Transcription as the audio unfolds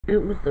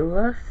It was the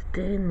last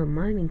day in the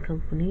mining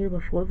company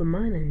before the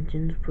mine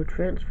engines were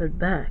transferred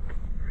back.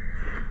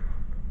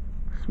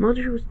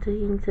 Smudger was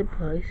taking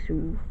supplies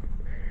to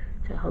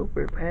help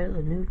repair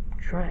the new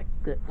track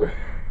that was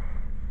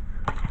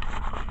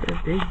the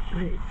big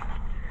bridge.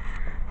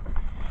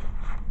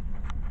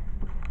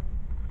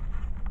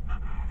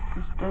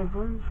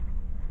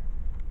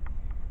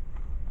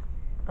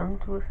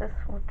 To assess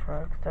what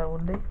tracks that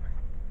would be.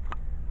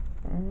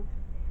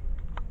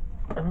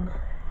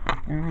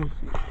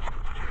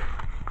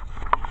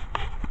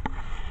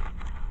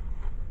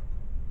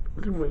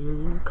 The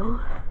waiting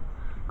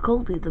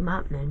Culdee, the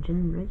mountain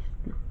engine,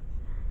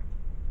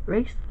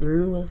 raced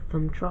through with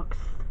some trucks.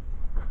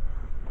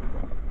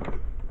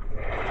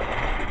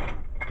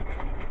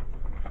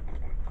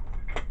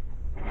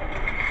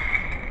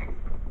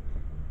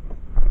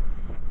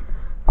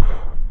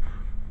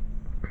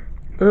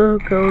 Oh,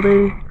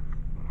 Culdee.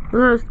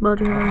 There's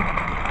Smudger.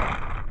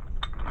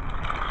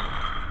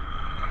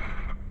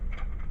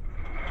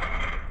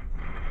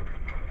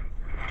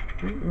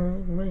 I don't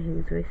know where he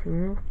was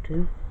racing off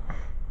to.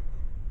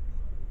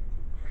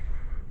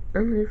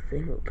 And this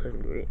thing will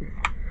turn green.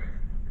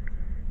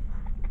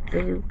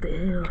 Sail the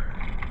hill.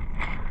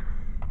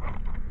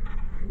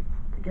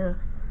 Yeah.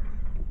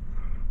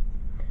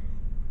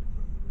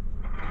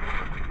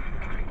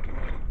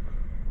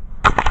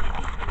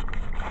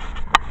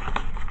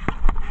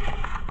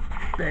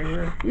 There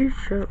were a few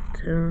sharp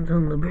turns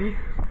on the bridge.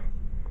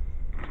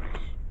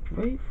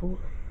 Straight for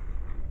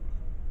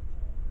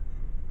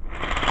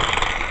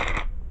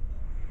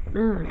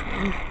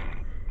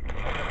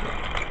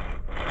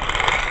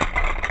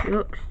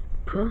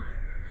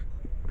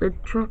the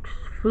trucks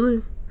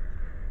flew,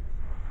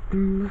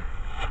 and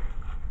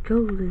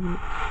Culdee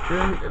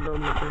stranded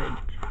on the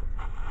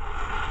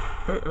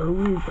bridge.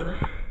 We better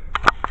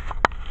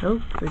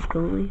help, said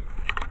Culdee,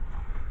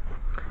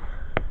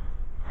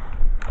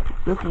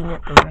 looking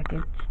at the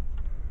wreckage.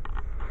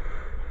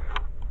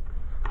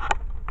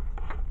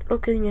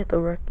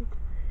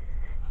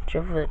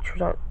 Of the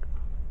truck.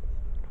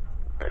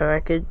 The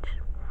wreckage.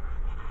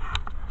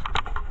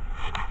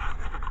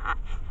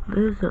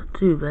 That's not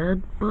too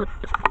bad, but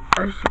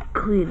I should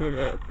clean it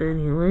up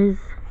anyways.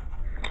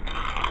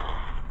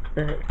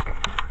 Here,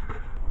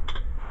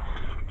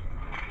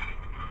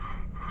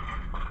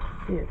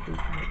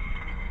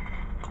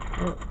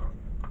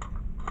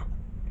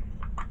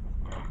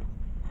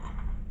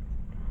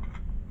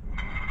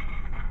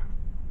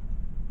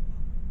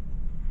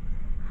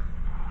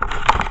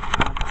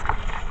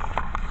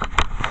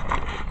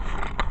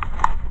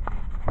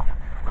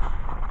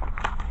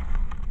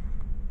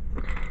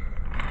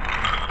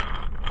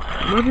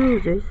 Mother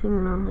is racing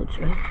around the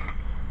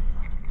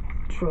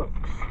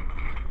trucks.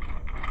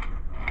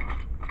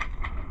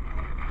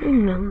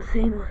 Moving down the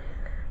same way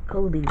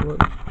Culdee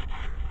would.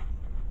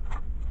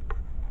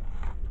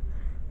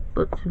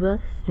 But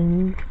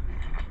Sebastian's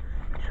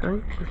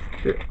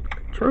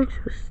trucks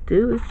were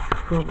still as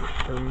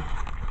troublesome.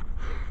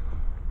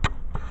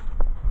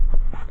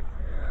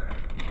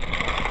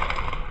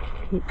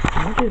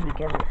 Mother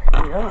began to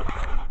speed up.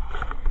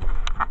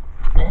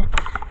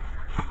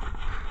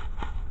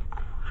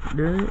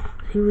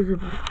 He was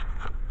about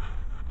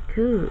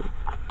to.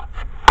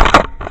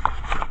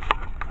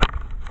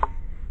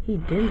 He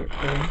didn't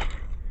though.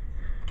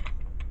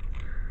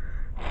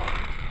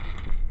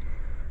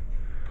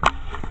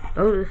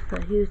 Noticed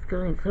that he was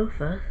going so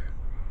fast.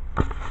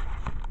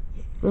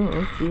 Well,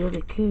 that's the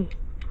other key.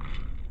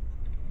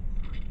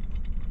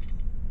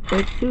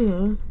 But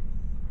soon,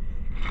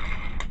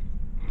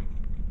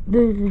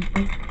 there's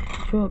a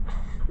truck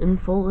and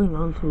falling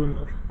onto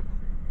another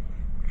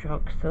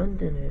truck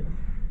under him.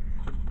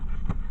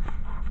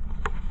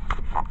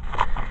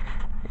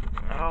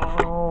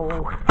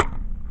 Oh,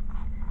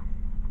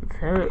 it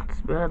hurts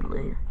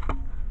badly.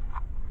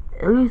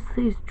 At least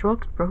these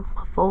trucks broke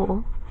my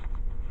fall.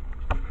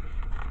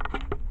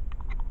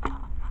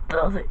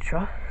 The other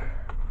truck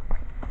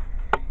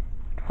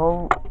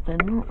they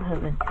don't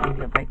have anything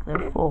to break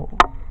their fall.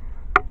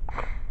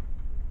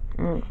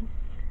 Oh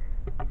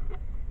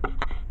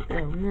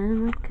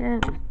man, the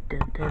cat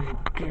is dead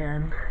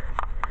again.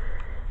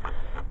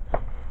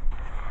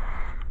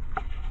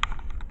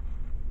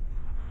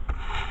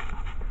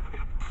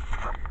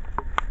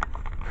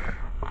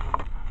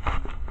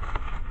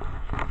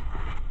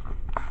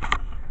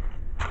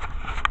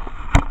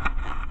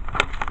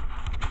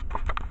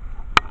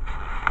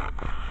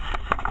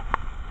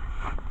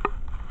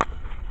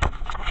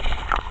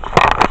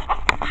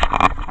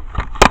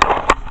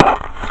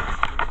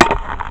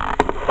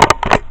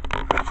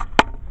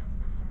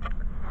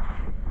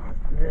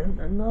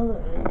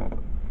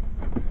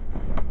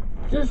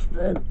 Just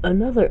then,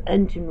 another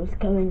engine was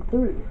coming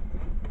through.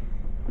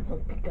 I'll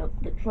pick up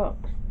the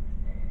trucks.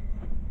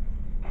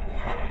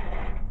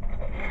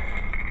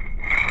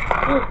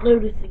 Not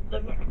noticing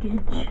the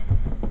wreckage.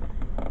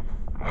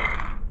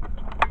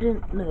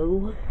 Didn't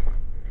know.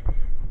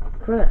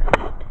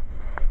 Crashed.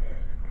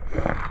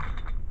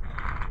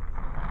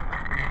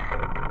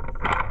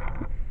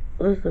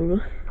 Was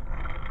the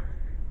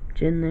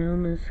in there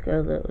on the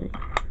sky that way.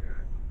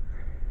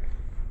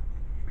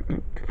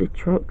 Up to the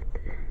truck.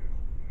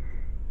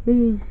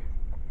 Hey.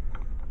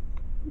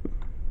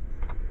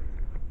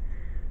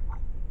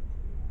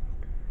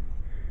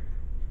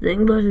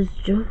 Thing about his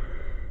job.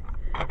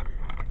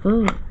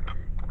 Oh.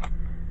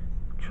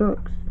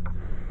 Trucks.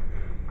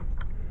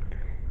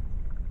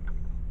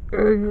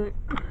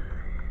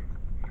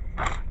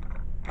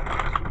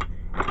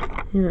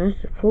 Yeah,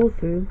 that's the pull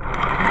through.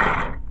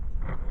 I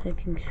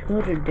can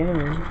smother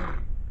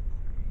down.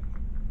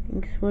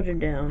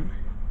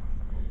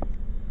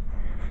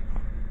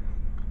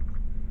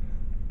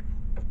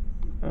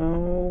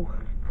 Oh,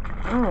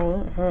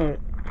 that hurt.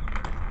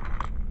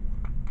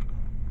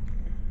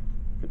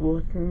 It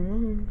wasn't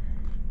wrong.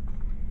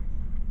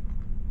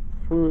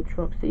 Full of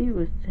trucks he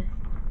was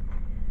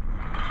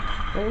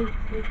very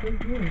freaking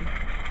good.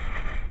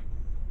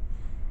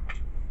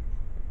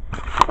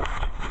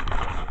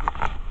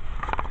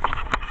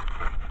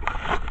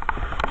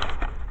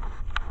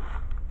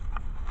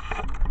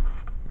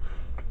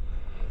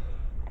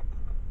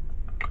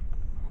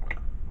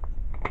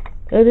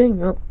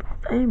 Heading up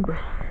Amber.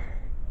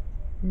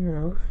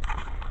 No.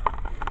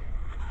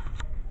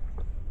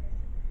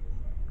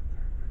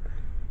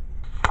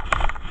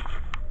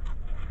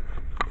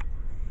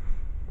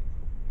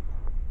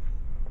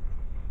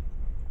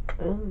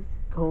 Oh,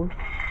 cold.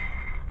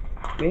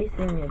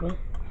 Racing ahead.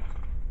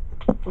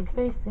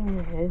 Racing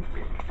ahead.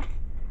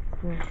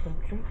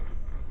 Country.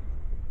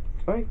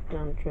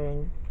 Breakdown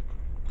train.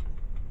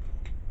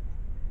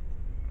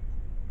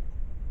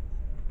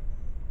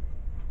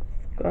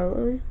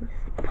 Scarlet.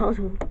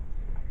 Puzzle.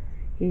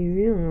 He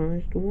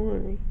realized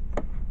why.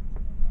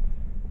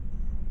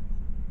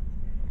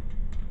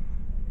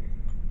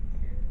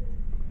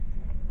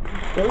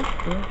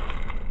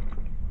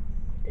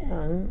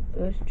 Down,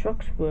 those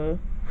trucks were.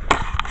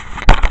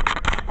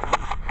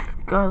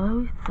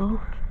 Scarlet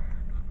thought.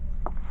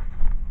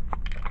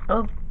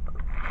 Up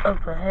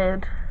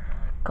ahead,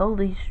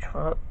 Culdee's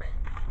trucks.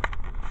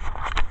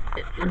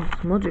 And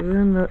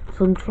smuggling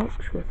some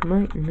trucks with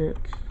maintenance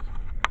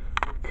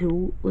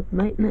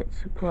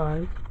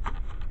supplies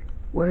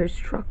where his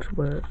trucks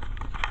were.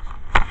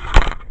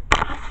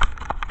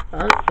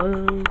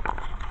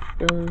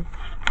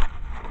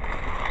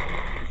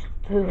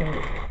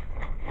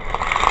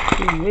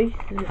 He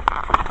races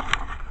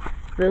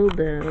fell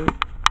down.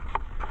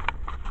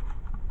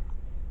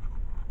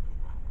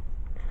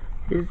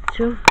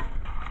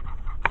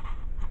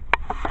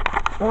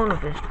 One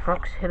of his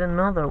trucks hit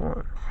another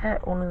one.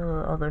 Hit one of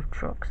the other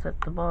trucks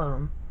at the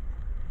bottom.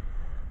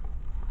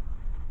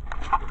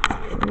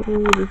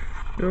 Oh, this is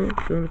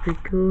not gonna be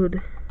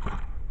good.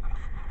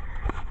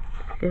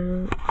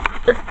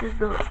 This is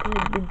not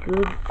going to be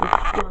good.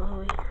 Let's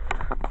go.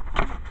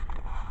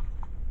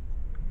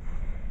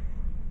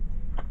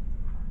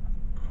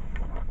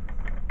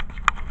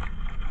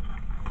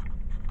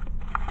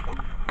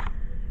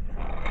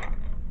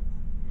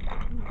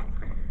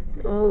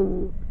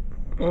 Oh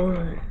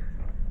boy.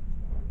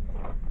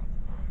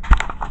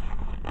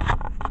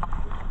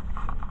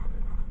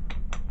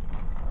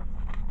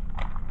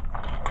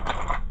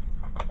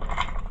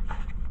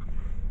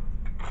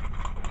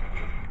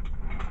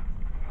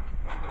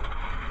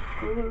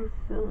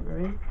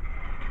 Right?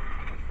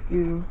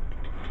 You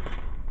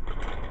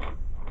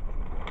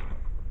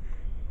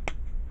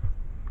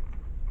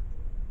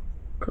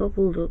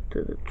coupled up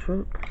to the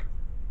truck.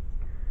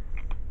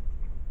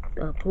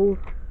 Pull.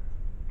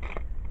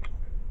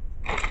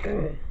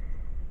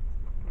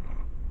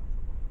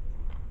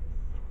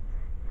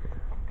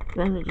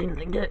 Managing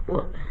to get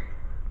one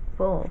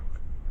fall.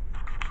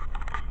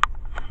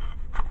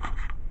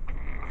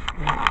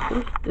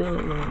 We're still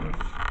alone.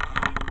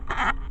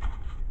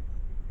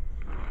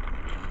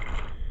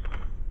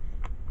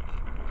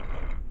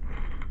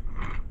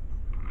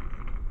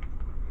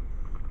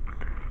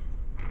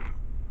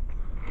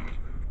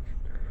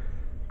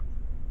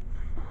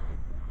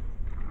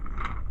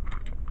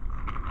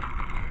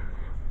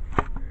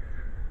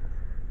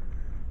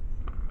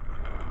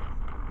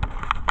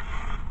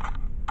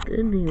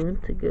 Didn't he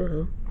want to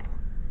go?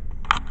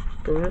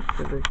 The rest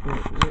of us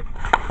might not.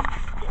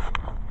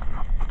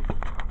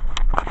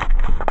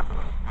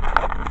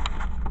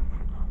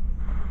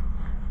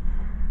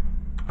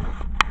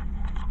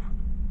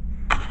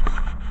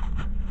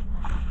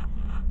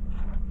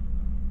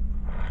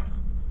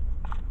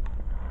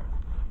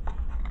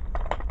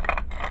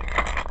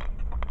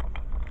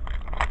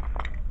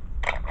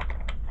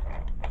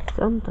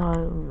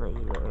 Sometime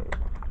later.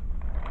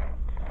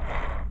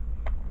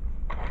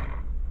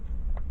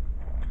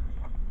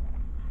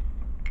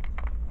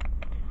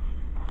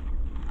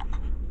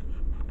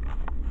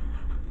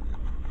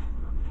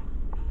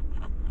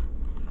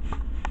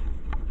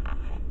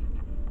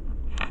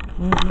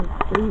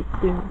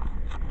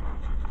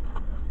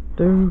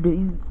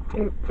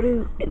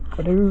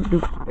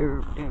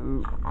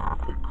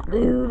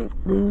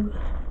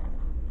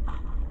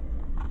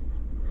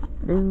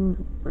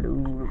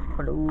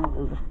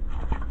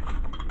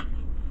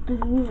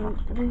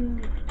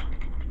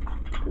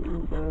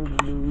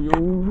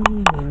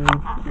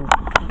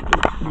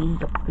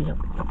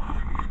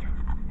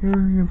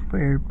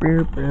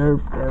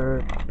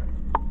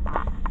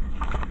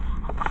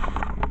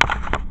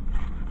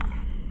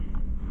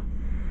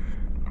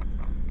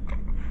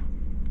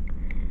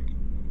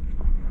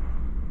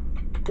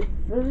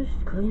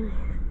 Finished cleaning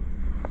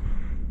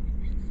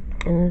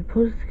and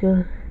put it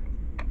together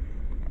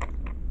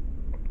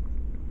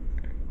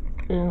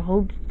and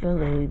hold the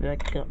Culdee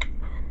back up.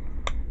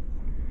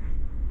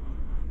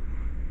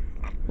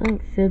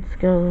 Like I said,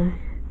 Culdee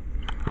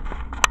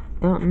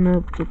gotten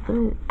up to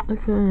that. I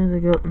kind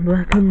of gotten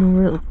back on the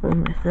wheel for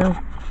myself.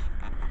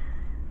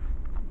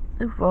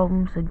 No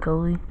problem, said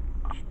Culdee.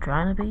 Just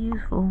trying to be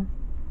useful.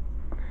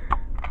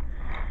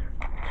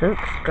 Took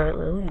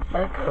Culdee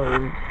back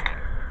home.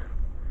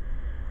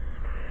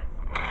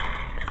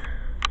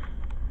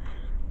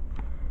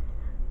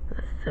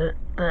 Set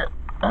that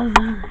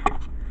other.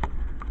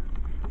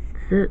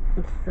 Set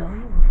the sun.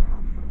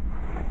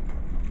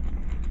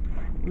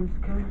 Let's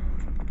go.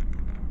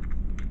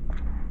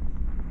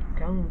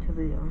 Going to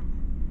the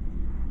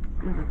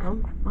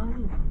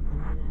mining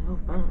company to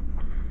help out.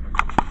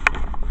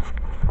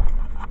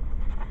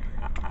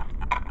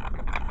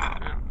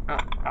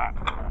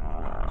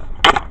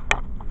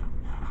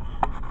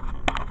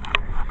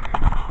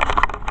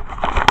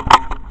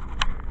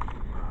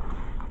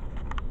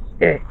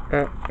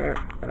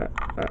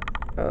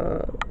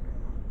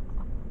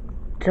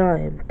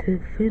 Time to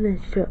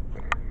finish up.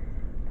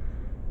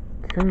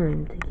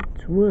 Time to get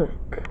to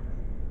work.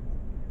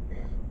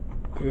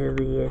 Till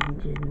the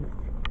engines